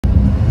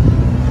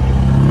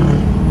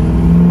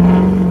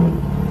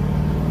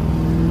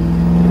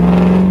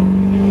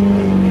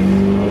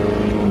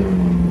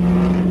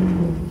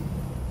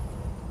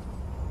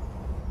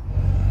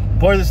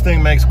Boy, this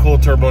thing makes cool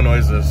turbo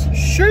noises.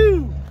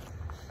 Shoo!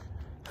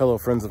 Hello,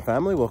 friends and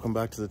family. Welcome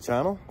back to the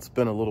channel. It's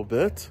been a little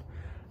bit.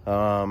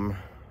 A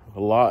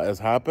lot has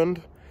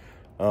happened.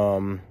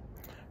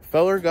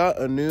 Feller got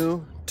a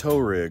new tow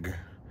rig.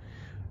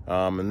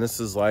 And this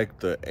is like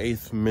the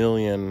 8th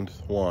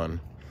millionth one.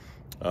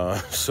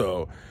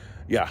 So,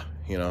 yeah,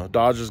 you know,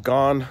 Dodge is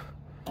gone.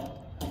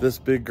 This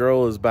big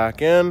girl is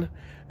back in,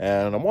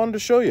 and I wanted to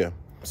show you.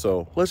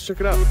 So, let's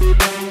check it out.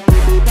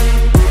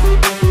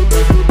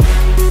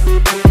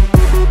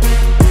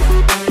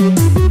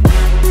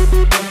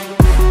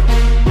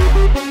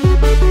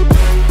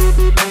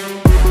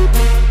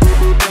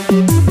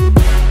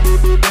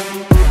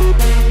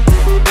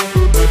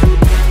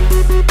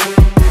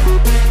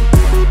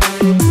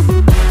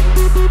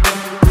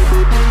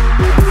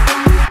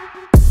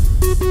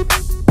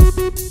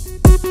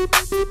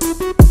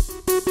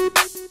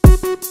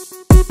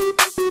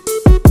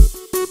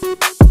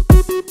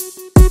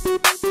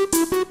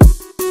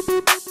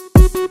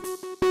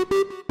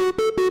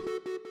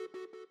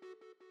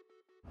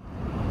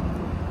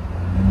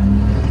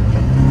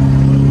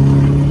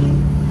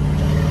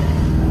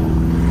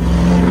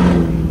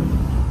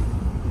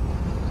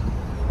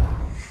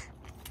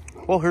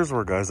 Well, here's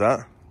where guys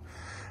at.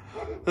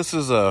 This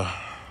is a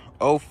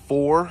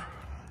 04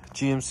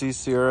 GMC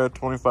Sierra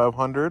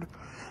 2500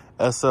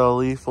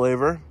 SLE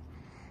flavor.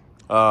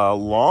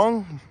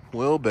 Long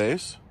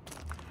wheelbase.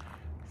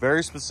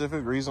 Very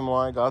specific reason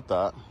why I got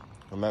that,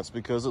 and that's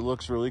because it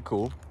looks really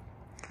cool.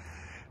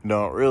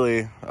 No,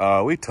 really,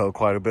 we tow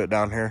quite a bit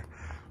down here.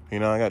 You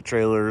know, I got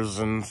trailers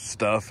and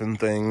stuff and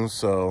things,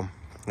 so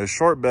the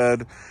short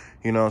bed,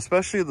 you know,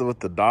 especially with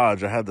the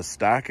Dodge, I had the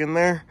stack in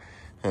there,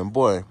 and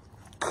boy,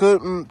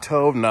 couldn't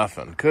tow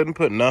nothing. Couldn't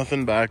put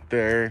nothing back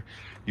there.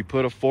 You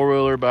put a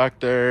four-wheeler back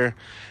there,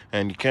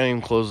 and you can't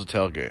even close the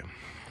tailgate,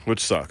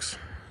 which sucks.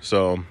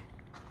 So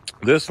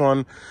this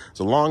one is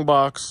a long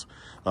box.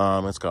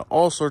 It's got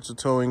all sorts of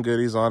towing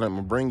goodies on it. I'm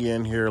gonna bring you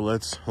in here.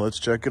 Let's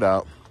check it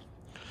out.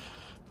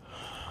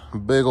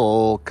 Big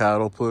old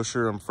cattle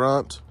pusher in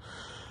front.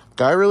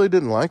 Guy really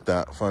didn't like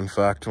that, fun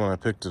fact, when I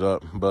picked it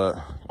up, but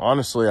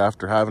honestly,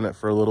 after having it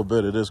for a little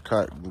bit, it is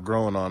kind of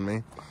growing on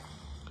me.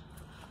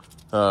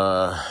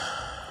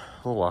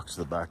 We'll walk to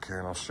the back here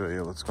and I'll show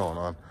you what's going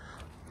on.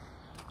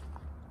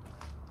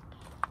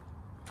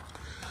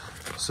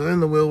 So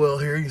in the wheel well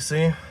here, you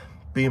see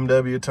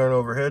BMW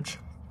turnover hitch,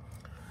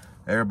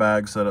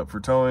 airbag set up for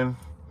towing,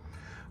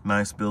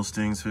 nice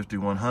Bilsteins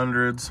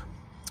 5100s.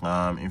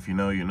 If you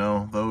know, you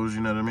know those,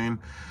 you know what I mean?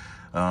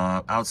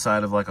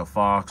 Outside of like a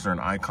Fox or an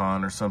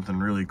Icon or something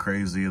really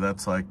crazy,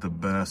 that's like the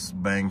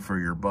best bang for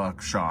your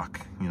buck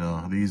shock, you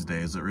know, these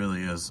days. It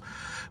really is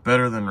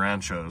better than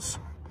Ranchos.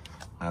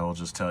 I will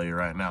just tell you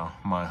right now,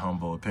 my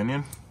humble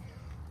opinion.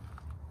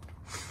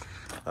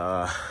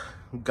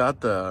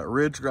 Got the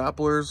ridge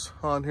grapplers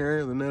on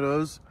here, the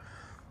Nittos.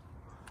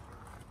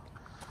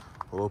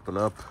 We'll open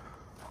up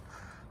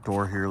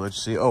door here,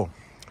 let's see. Oh,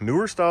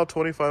 newer style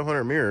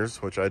 2500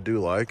 mirrors, which I do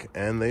like,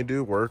 and they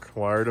do work.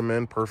 Wired them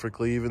in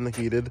perfectly, even the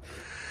heated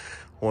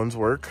ones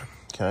work.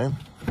 Okay.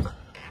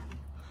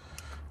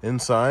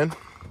 Inside,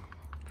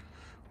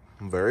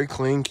 very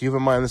clean. Keep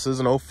in mind, this is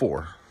an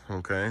 04.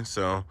 Okay,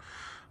 so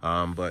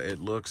but it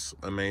looks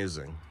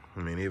amazing.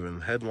 I mean,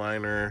 even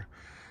headliner,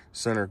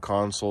 center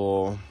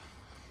console,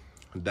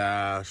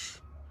 dash,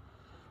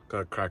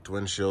 got a cracked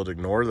windshield,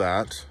 ignore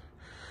that.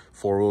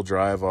 Four-wheel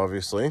drive,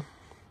 obviously.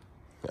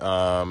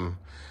 Got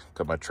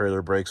my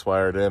trailer brakes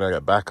wired in. I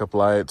got backup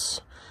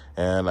lights,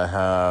 and I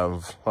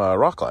have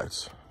rock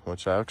lights,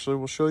 which I actually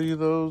will show you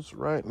those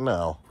right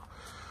now.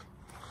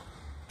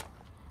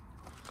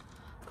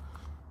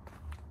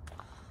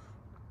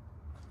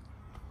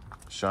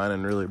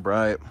 Shining really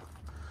bright.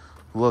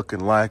 Looking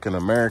like an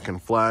American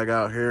flag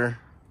out here.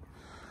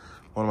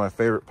 One of my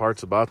favorite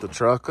parts about the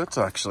truck. Let's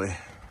actually,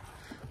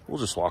 we'll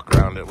just walk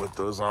around it with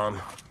those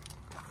on.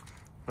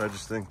 I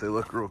just think they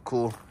look real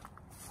cool.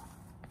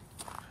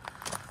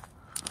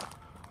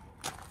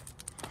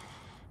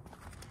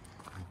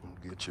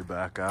 Get you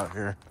back out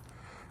here.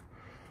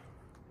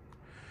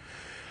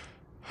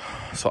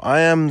 So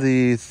I am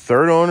the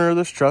third owner of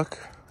this truck.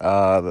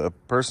 The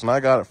person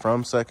I got it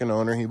from, second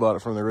owner, he bought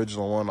it from the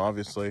original one,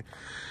 obviously.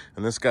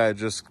 And this guy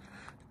just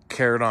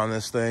carried on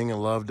this thing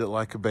and loved it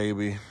like a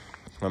baby.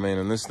 I mean,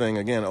 and this thing,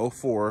 again,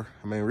 04,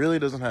 I mean, really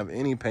doesn't have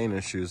any paint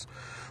issues.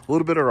 A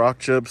little bit of rock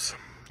chips,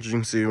 as you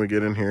can see when we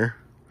get in here.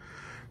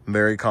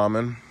 Very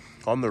common.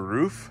 On the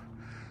roof,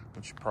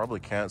 which you probably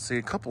can't see,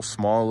 a couple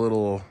small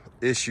little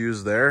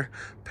issues there.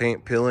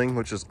 Paint peeling,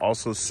 which is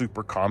also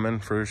super common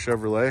for a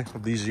Chevrolet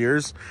of these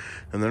years.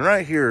 And then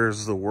right here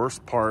is the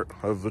worst part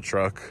of the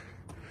truck.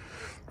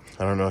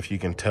 I don't know if you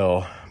can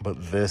tell,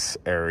 but this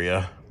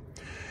area.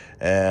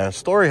 And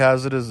story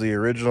has it is the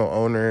original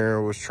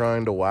owner was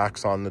trying to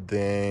wax on the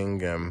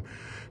thing and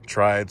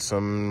tried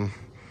some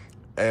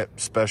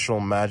special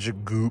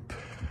magic goop,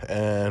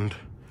 and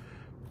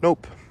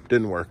nope,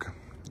 didn't work.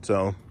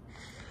 So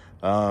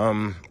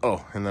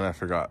oh, and then I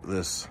forgot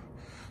this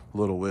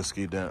little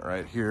whiskey dent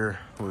right here,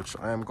 which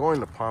I am going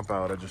to pop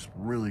out. I just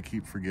really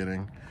keep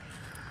forgetting.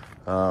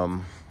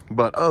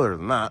 But other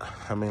than that,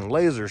 I mean,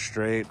 laser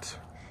straight,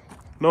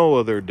 no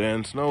other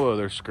dents, no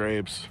other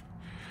scrapes.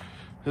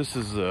 This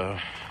is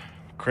a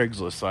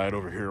Craigslist side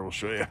over here. We'll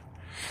show you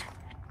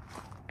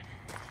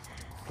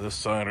this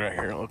side right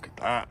here. Look at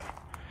that.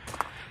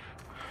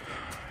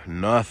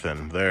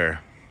 Nothing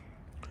there.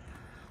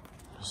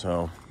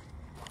 So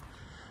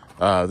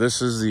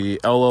this is the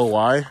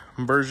LOY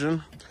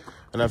version,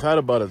 and I've had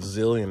about a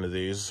zillion of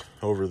these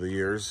over the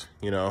years.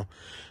 You know,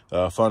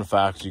 fun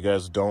fact you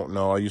guys don't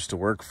know, I used to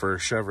work for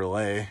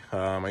Chevrolet.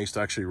 I used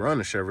to actually run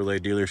a Chevrolet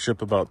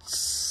dealership about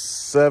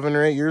 7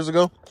 or 8 years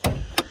ago,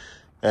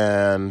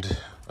 and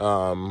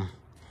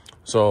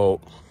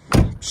so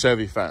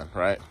Chevy fan,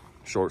 right?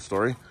 Short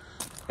story.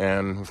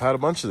 And we've had a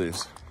bunch of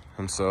these,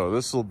 and so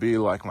this will be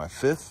like my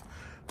 5th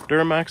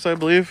Duramax, I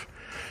believe.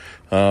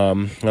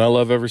 And I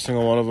love every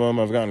single one of them.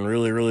 I've gotten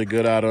really, really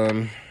good at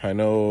them. I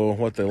know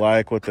what they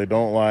like, what they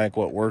don't like,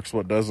 what works,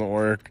 what doesn't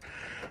work,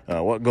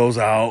 what goes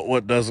out,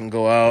 what doesn't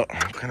go out.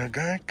 Can a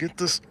guy get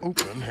this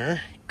open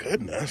here?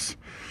 Goodness.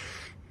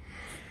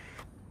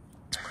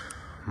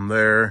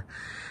 There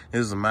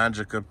is the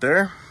magic up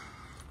there.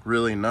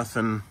 Really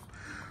nothing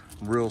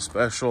real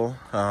special.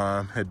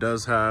 It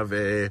does have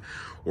a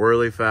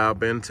whirly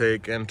fab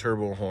intake and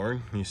turbo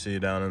horn, you see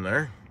down in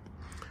there.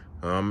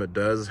 It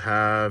does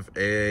have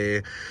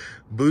a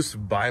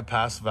boost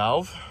bypass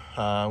valve,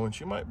 which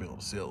you might be able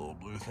to see a little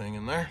blue thing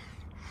in there.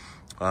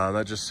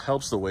 That just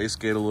helps the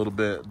wastegate a little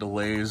bit,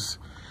 delays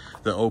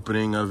the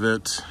opening of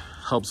it,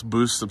 helps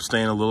boost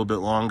sustain a little bit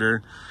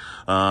longer.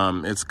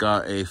 It's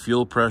got a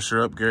fuel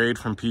pressure upgrade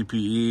from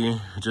PPE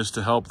just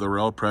to help the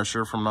rail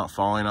pressure from not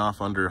falling off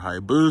under high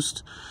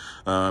boost.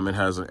 It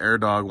has an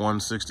AirDog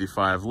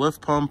 165 lift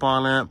pump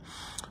on it.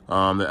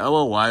 The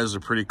LOYs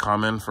are pretty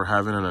common for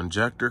having an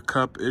injector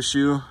cup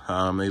issue.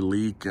 They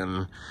leak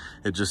and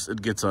it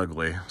gets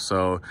ugly.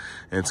 So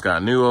it's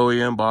got new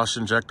OEM Bosch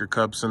injector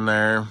cups in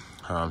there,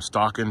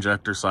 stock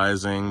injector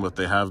sizing, but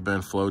they have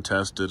been flow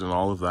tested and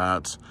all of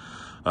that.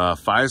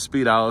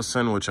 5-speed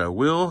Allison, which I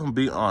will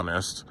be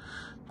honest,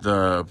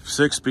 the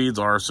 6 speeds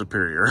are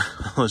superior.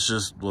 We'll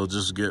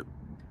just get,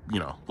 you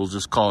know, we'll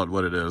just call it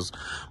what it is.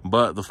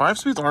 But the 5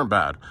 speeds aren't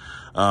bad.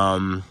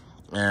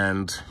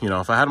 And, you know,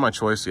 if I had my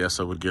choice,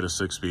 yes, I would get a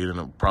 6-speed, and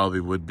it probably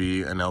would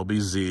be an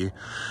LBZ.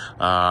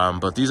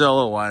 But these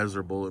LOYs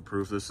are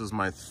bulletproof. This is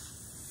my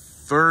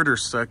 3rd or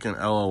 2nd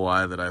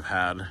LOY that I've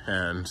had,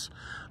 and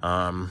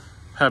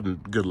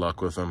having good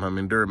luck with them. I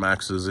mean,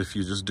 Duramaxes, if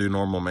you just do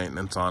normal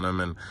maintenance on them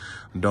and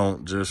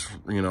don't just,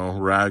 you know,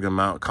 rag them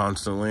out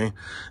constantly,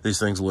 these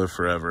things live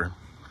forever.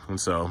 And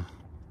so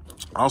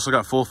I also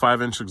got full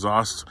 5-inch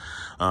exhaust.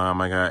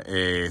 I got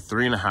a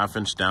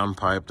 3.5-inch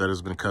downpipe that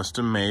has been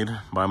custom made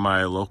by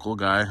my local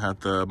guy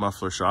at the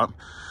muffler shop.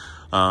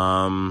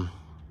 Trying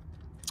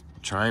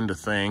to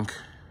think.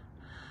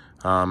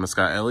 It's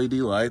got LED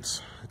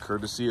lights,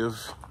 courtesy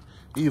of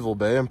Evil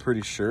Bay, I'm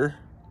pretty sure.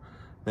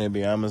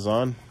 Maybe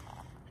Amazon.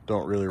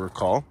 Don't really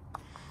recall.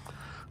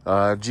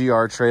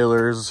 GR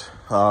trailers,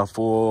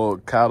 full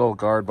cattle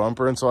guard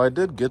bumper. And so I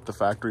did get the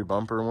factory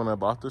bumper when I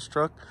bought this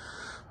truck.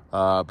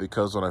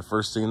 Because when I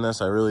first seen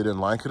this, I really didn't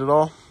like it at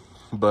all.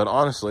 But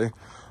honestly,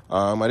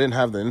 I didn't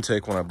have the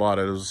intake when I bought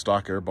it. It was a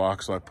stock air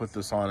box, so I put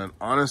this on. And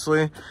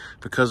honestly,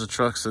 because the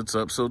truck sits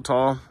up so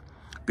tall,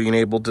 being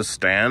able to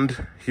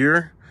stand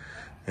here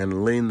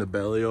and lean the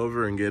belly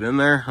over and get in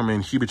there, I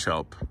mean, huge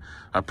help.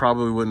 I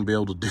probably wouldn't be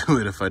able to do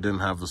it if I didn't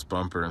have this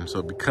bumper. And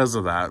so because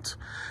of that,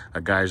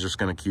 a guy's just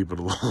going to keep it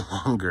a little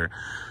longer.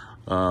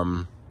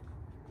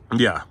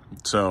 Yeah,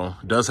 so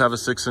it does have a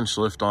 6-inch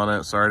lift on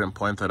it. Sorry I didn't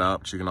point that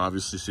out, but you can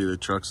obviously see the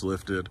truck's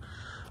lifted.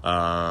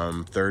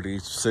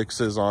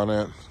 36s on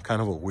it,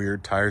 kind of a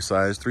weird tire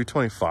size,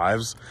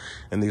 325s,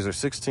 and these are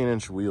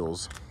 16-inch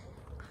wheels.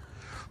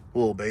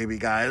 Little baby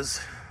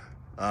guys.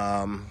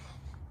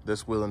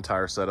 This wheel and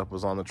tire setup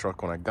was on the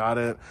truck when I got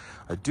it.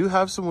 I do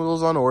have some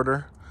wheels on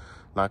order.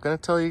 Not gonna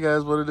tell you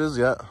guys what it is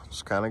yet.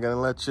 Just kind of gonna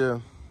let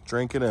you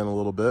drink it in a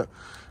little bit,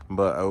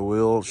 but I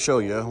will show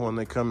you when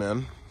they come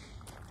in.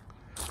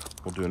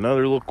 We'll do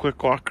another little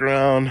quick walk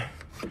around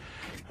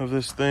of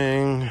this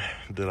thing.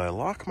 Did I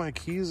lock my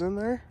keys in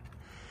there?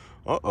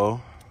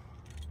 Uh-oh.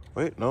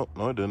 Wait, no,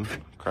 I didn't.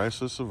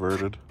 Crisis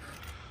averted.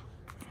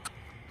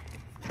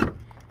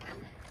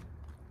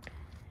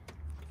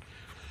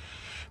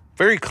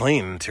 Very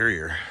clean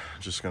interior,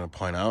 just gonna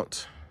point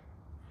out.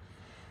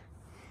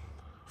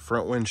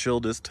 Front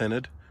windshield is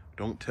tinted.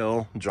 Don't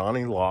tell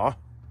Johnny Law.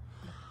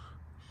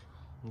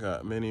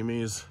 Got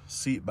Mini-Me's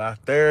seat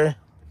back there.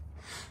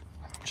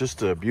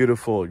 Just a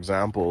beautiful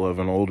example of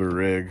an older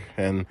rig.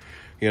 And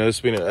you know, this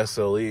being an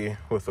SLE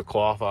with a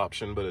cloth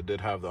option, but it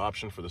did have the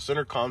option for the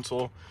center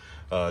console,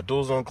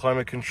 dual zone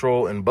climate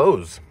control, and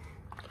Bose.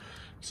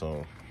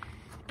 So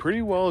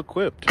pretty well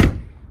equipped.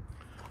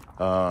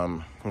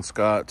 It's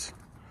got,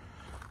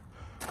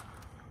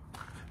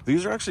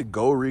 these are actually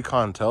Go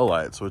Recon tail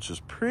lights, which is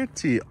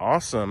pretty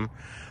awesome.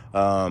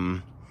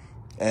 And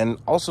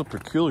also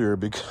peculiar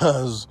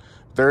because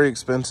very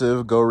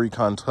expensive Go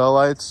Recon tail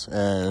lights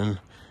and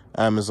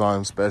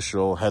Amazon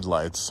special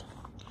headlights.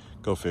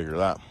 Go figure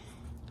that.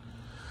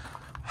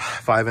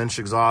 5-inch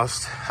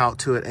exhaust out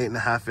to an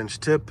 8.5-inch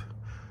tip.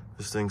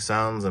 This thing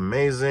sounds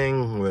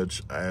amazing,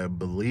 which I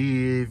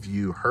believe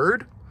you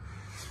heard.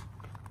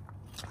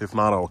 If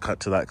not, I'll cut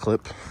to that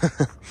clip.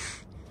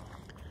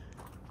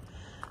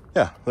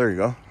 Yeah, there you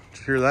go. Did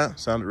you hear that?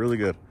 Sounded really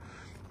good.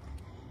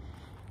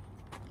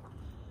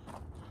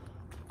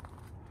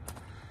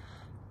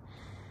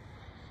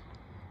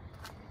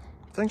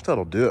 I think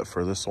that'll do it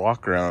for this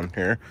walk around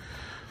here.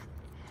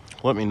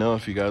 Let me know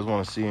if you guys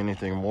want to see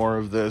anything more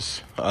of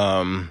this.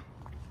 I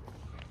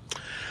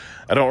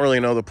don't really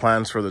know the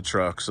plans for the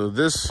truck. So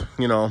this,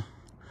 you know,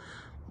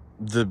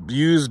 the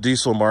used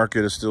diesel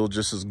market is still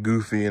just as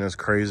goofy and as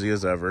crazy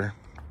as ever.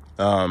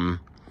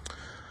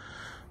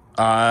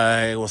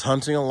 I was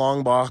hunting a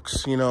long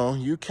box. You know,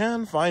 you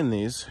can find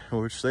these,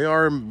 which they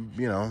are,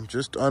 you know,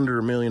 just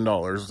under $1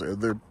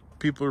 million.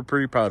 People are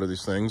pretty proud of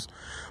these things,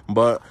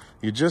 but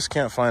you just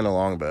can't find a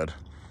long bed.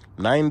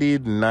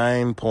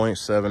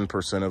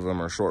 99.7% of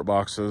them are short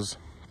boxes,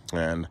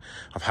 and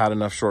I've had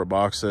enough short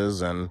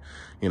boxes. And,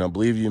 you know,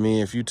 believe you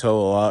me, if you tow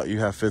a lot, you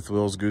have fifth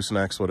wheels,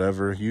 goosenecks,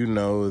 whatever, you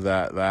know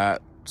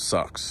that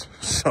sucks.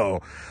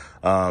 So,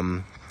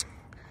 the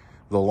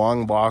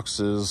long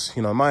boxes,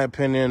 you know, in my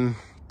opinion,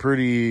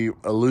 pretty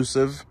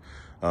elusive,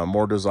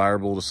 more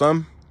desirable to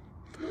some.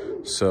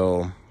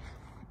 So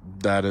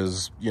that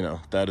is, you know,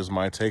 that is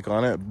my take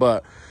on it.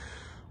 But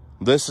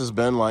this has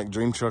been like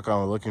dream truck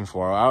I'm looking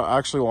for. I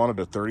actually wanted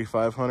a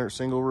 3500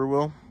 single rear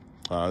wheel.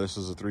 This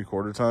is a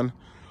 3/4 ton.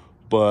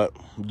 But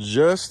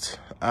just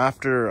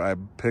after I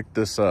picked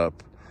this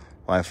up,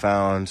 I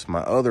found my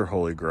other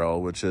holy grail,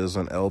 which is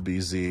an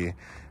LBZ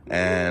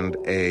and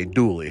a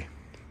dually.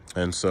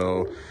 And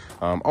so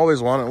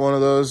always wanted one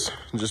of those,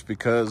 just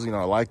because, you know,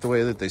 I like the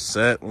way that they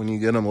set when you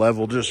get them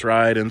level just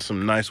right and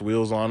some nice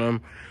wheels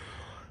on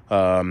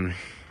them.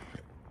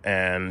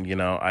 And, you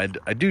know, I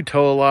do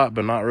tow a lot,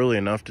 but not really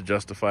enough to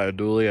justify a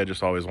dually. I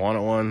just always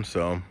wanted one.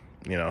 So,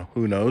 you know,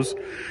 who knows?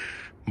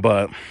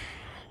 But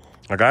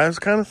a guy was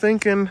kind of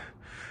thinking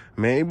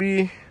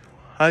maybe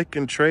I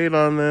can trade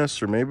on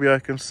this, or maybe I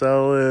can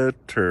sell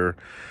it, or,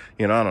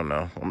 you know, I don't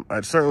know.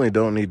 I certainly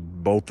don't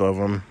need both of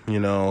them,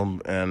 you know,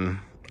 and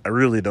I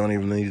really don't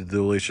even need a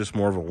dually. It's just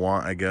more of a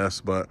want, I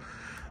guess. But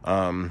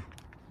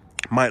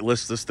might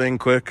list this thing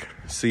quick,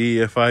 see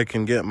if I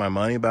can get my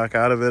money back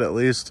out of it at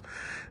least.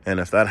 And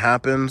if that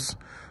happens,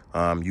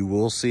 you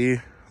will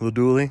see the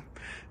dually,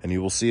 and you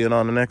will see it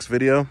on the next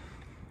video.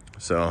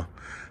 So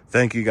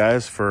thank you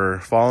guys for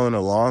following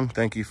along.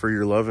 Thank you for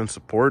your love and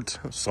support.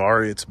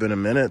 Sorry it's been a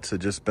minute.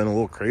 It's just been a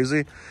little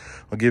crazy.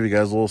 I'll give you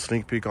guys a little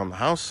sneak peek on the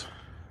house.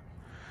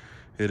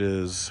 It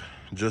is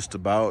just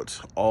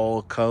about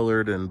all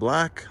colored in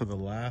black. The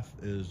lath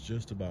is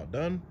just about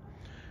done.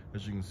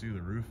 As you can see,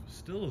 the roof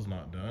still is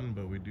not done,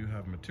 but we do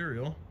have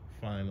material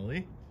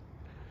finally.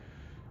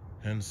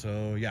 And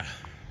so, yeah.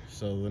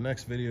 So the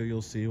next video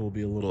you'll see will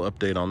be a little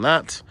update on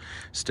that.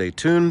 Stay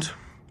tuned.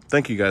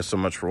 Thank you guys so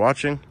much for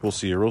watching. We'll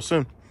see you real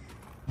soon.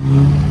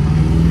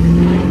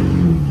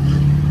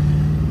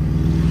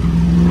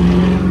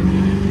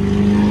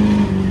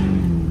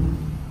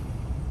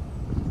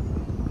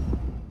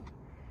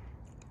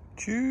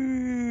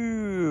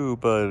 Choo,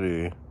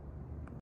 buddy.